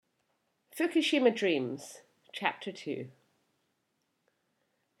Fukushima Dreams, Chapter 2.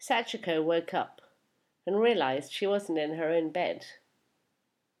 Sachiko woke up and realized she wasn't in her own bed.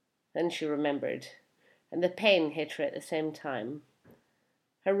 Then she remembered, and the pain hit her at the same time.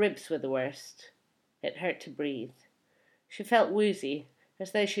 Her ribs were the worst. It hurt to breathe. She felt woozy,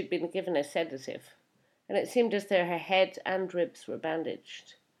 as though she'd been given a sedative, and it seemed as though her head and ribs were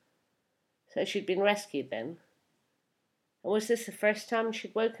bandaged. So she'd been rescued then. And was this the first time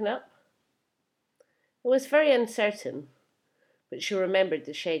she'd woken up? It was very uncertain, but she remembered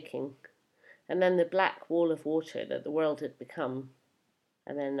the shaking, and then the black wall of water that the world had become,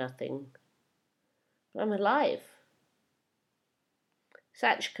 and then nothing. I'm alive.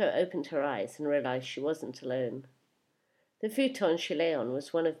 Sachiko opened her eyes and realized she wasn't alone. The futon she lay on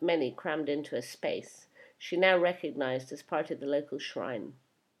was one of many crammed into a space she now recognized as part of the local shrine.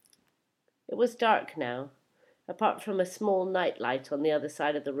 It was dark now, apart from a small night light on the other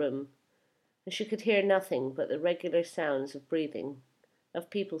side of the room, and she could hear nothing but the regular sounds of breathing, of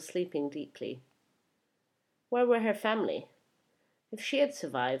people sleeping deeply. Where were her family? If she had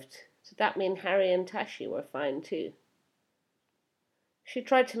survived, did that mean Harry and Tashi were fine too? She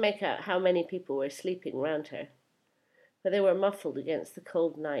tried to make out how many people were sleeping round her, but they were muffled against the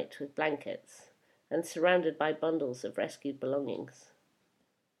cold night with blankets and surrounded by bundles of rescued belongings.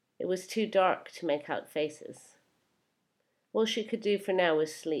 It was too dark to make out faces. All she could do for now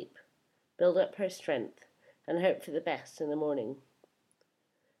was sleep, build up her strength, and hope for the best in the morning.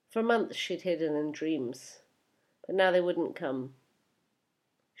 For months she'd hidden in dreams, but now they wouldn't come.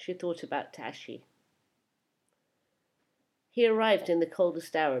 She thought about Tashi. He arrived in the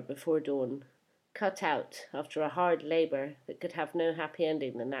coldest hour before dawn, cut out after a hard labour that could have no happy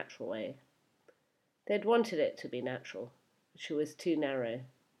ending the natural way. They'd wanted it to be natural, but she was too narrow.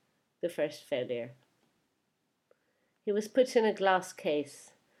 The first failure. He was put in a glass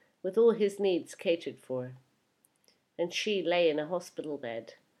case, with all his needs catered for, and she lay in a hospital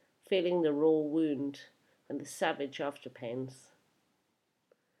bed, feeling the raw wound and the savage afterpains.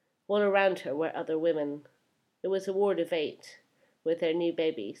 All around her were other women. It was a ward of 8, with their new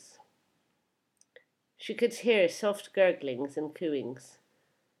babies. She could hear soft gurglings and cooings,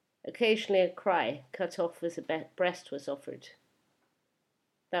 occasionally a cry cut off as a breast was offered.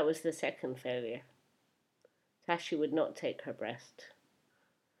 That was the second failure. Tashi would not take her breast.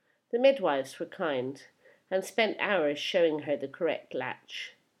 The midwives were kind and spent hours showing her the correct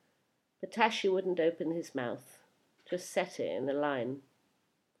latch, but Tashi wouldn't open his mouth, just set it in a line.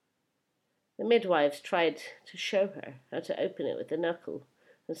 The midwives tried to show her how to open it with a knuckle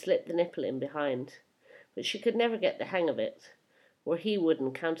and slip the nipple in behind, but she could never get the hang of it, or he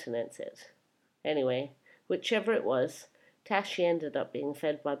wouldn't countenance it. Anyway, whichever it was, Tashi ended up being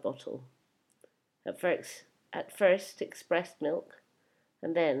fed by bottle. At first expressed milk,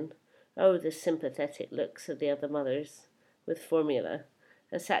 and then, oh, the sympathetic looks of the other mothers, with formula,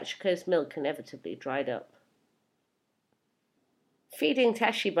 as Sachiko's milk inevitably dried up. Feeding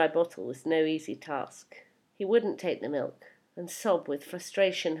Tashi by bottle was no easy task. He wouldn't take the milk, and sob with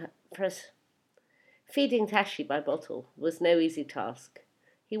frustration. Feeding Tashi by bottle was no easy task.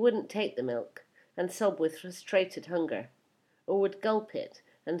 He wouldn't take the milk, and sob with frustrated hunger, or would gulp it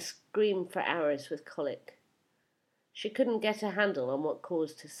and scream for hours with colic. She couldn't get a handle on what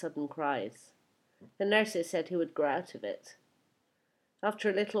caused his sudden cries. The nurses said he would grow out of it. After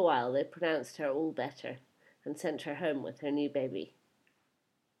a little while, they pronounced her all better and sent her home with her new baby.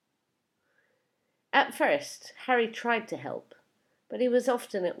 At first, Harry tried to help, but he was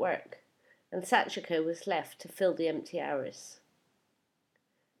often at work, and Sachiko was left to fill the empty hours.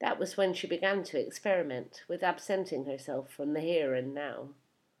 That was when she began to experiment with absenting herself from the here and now.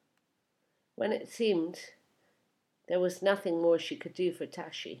 When it seemed there was nothing more she could do for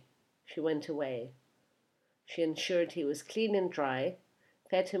Tashi, she went away. She ensured he was clean and dry,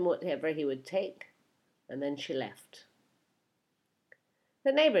 fed him whatever he would take, and then she left.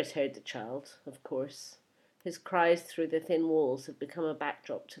 The neighbours heard the child, of course. His cries through the thin walls had become a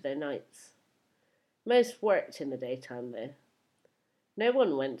backdrop to their nights. Most worked in the daytime, though. No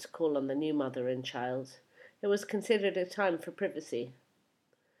one went to call on the new mother and child. It was considered a time for privacy.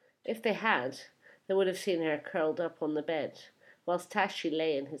 If they had, they would have seen her curled up on the bed, whilst Tashi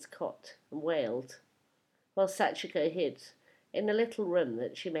lay in his cot and wailed, while Sachiko hid in a little room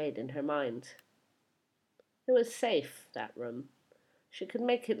that she made in her mind. It was safe, that room. She could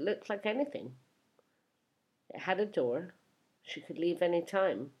make it look like anything. It had a door. She could leave any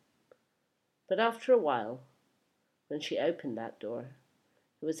time. But after a while, when she opened that door,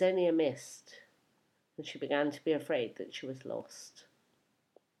 it was only a mist, and she began to be afraid that she was lost.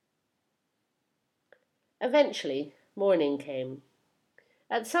 Eventually, morning came.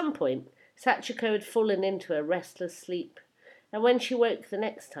 At some point, Sachiko had fallen into a restless sleep, and when she woke the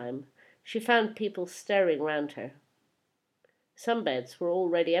next time, she found people stirring round her. Some beds were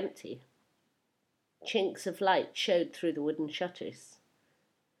already empty. Chinks of light showed through the wooden shutters.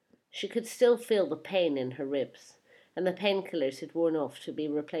 She could still feel the pain in her ribs, and the painkillers had worn off to be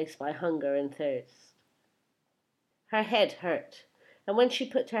replaced by hunger and thirst. Her head hurt, and when she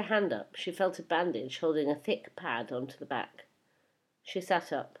put her hand up, she felt a bandage holding a thick pad onto the back. She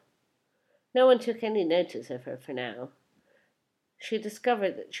sat up. No one took any notice of her for now. She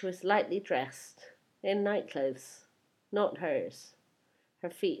discovered that she was lightly dressed, in nightclothes, not hers. Her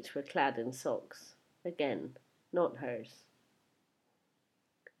feet were clad in socks. Again, not hers.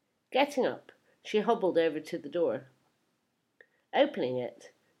 Getting up, she hobbled over to the door. Opening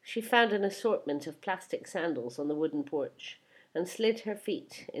it, she found an assortment of plastic sandals on the wooden porch and slid her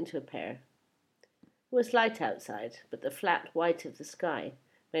feet into a pair. It was light outside, but the flat white of the sky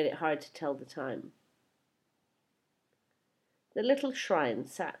made it hard to tell the time. The little shrine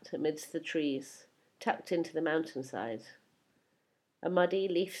sat amidst the trees, tucked into the mountainside. A muddy,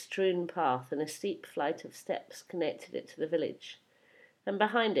 leaf-strewn path and a steep flight of steps connected it to the village, and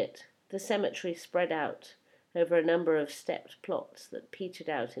behind it the cemetery spread out over a number of stepped plots that petered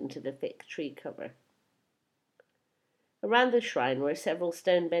out into the thick tree cover. Around the shrine were several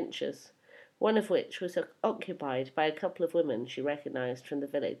stone benches, one of which was occupied by a couple of women she recognized from the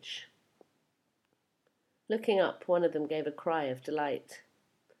village. Looking up, one of them gave a cry of delight.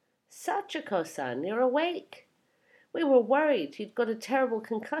 "Sachiko-san, you're awake! We were worried you'd got a terrible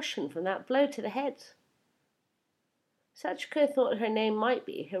concussion from that blow to the head." Sachiko thought her name might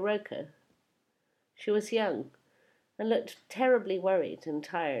be Hiroko. She was young and looked terribly worried and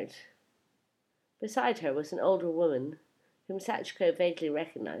tired. Beside her was an older woman, whom Sachiko vaguely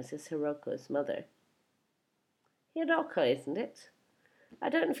recognized as Hiroko's mother. "Hiroko, isn't it? I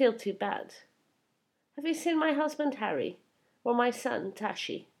don't feel too bad. Have you seen my husband Harry, or my son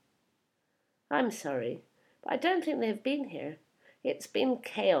Tashi?" "I'm sorry, but I don't think they've been here. It's been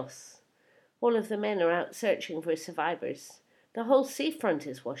chaos. All of the men are out searching for survivors. The whole seafront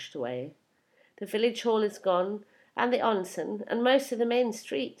is washed away. The village hall is gone, and the onsen, and most of the main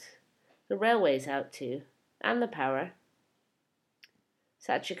street. The railway's out too, and the power."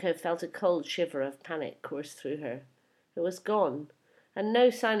 Sachiko felt a cold shiver of panic course through her. It was gone, and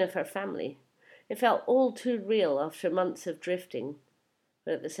no sign of her family. It felt all too real after months of drifting,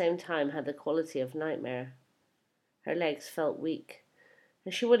 but at the same time had the quality of nightmare. Her legs felt weak,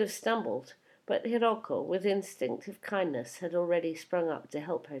 and she would have stumbled, but Hiroko, with instinctive kindness, had already sprung up to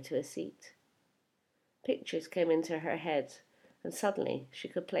help her to a seat. Pictures came into her head, and suddenly she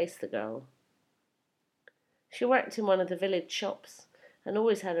could place the girl. She worked in one of the village shops, and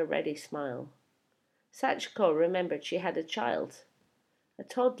always had a ready smile. Sachiko remembered she had a child, a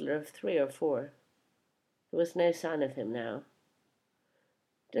toddler of 3 or 4. There was no sign of him now.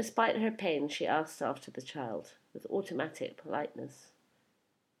 Despite her pain, she asked after the child, with automatic politeness.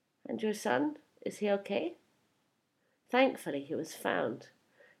 "And your son, is he okay?" "Thankfully he was found.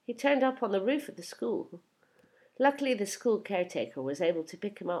 He turned up on the roof of the school. Luckily the school caretaker was able to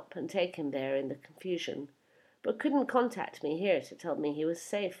pick him up and take him there in the confusion, but couldn't contact me here to tell me he was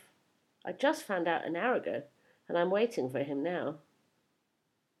safe. I just found out an hour ago, and I'm waiting for him now."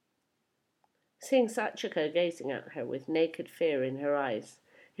 Seeing Sachiko gazing at her with naked fear in her eyes,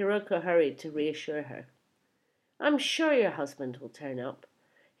 Hiroko hurried to reassure her. "I'm sure your husband will turn up.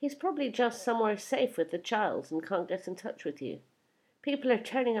 He's probably just somewhere safe with the child and can't get in touch with you. People are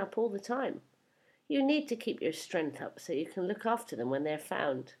turning up all the time. You need to keep your strength up so you can look after them when they're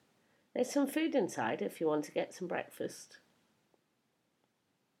found. There's some food inside if you want to get some breakfast."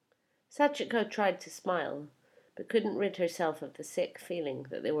 Sachiko tried to smile, but couldn't rid herself of the sick feeling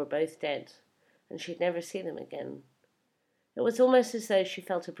that they were both dead, and she'd never see them again. It was almost as though she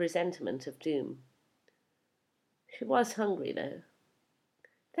felt a presentiment of doom. She was hungry, though.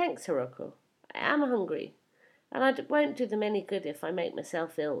 "Thanks, Hiroko. I am hungry, and I won't do them any good if I make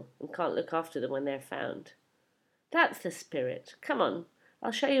myself ill and can't look after them when they're found." "That's the spirit. Come on,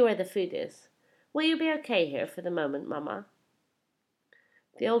 I'll show you where the food is. Will you be okay here for the moment, Mama?"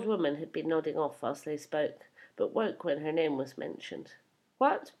 The old woman had been nodding off whilst they spoke, but woke when her name was mentioned.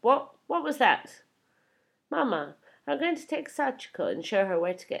 What was that?" "Mama, I'm going to take Sachiko and show her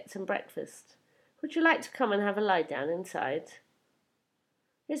where to get some breakfast. Would you like to come and have a lie down inside?"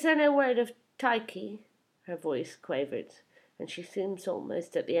 "Is there no word of taiki?" Her voice quavered, and she seemed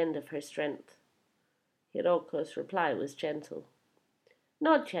almost at the end of her strength. Hiroko's reply was gentle.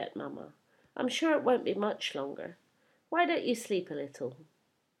 "Not yet, Mama. I'm sure it won't be much longer. Why don't you sleep a little?"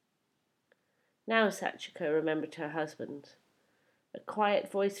 Now Sachiko remembered her husband. a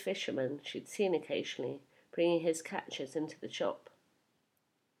quiet-voiced fisherman she'd seen occasionally, bringing his catches into the shop.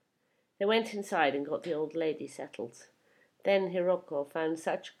 They went inside and got the old lady settled. Then Hiroko found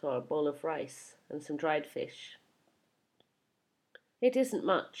Sachiko a bowl of rice and some dried fish. It isn't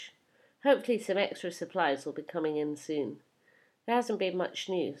much. Hopefully some extra supplies will be coming in soon. There hasn't been much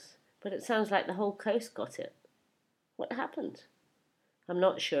news, but it sounds like the whole coast got it. What happened? I'm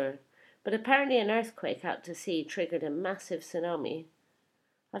not sure, but apparently an earthquake out to sea triggered a massive tsunami.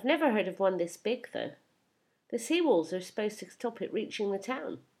 I've never heard of one this big, though. The seawalls are supposed to stop it reaching the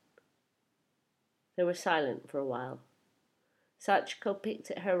town. They were silent for a while. Sachiko picked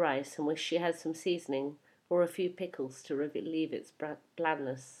at her rice and wished she had some seasoning or a few pickles to relieve its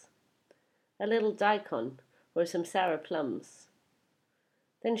blandness. A little daikon or some sour plums.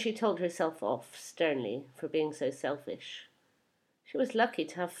 Then she told herself off sternly for being so selfish. She was lucky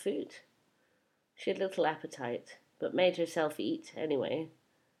to have food. She had little appetite, but made herself eat anyway.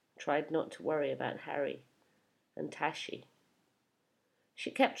 Tried not to worry about Harry and Tashi. She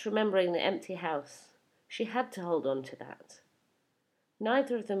kept remembering the empty house. She had to hold on to that.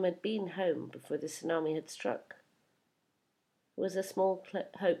 Neither of them had been home before the tsunami had struck. It was a small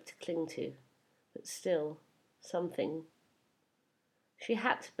hope to cling to, but still, something. She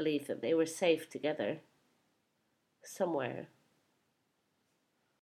had to believe that they were safe together. Somewhere.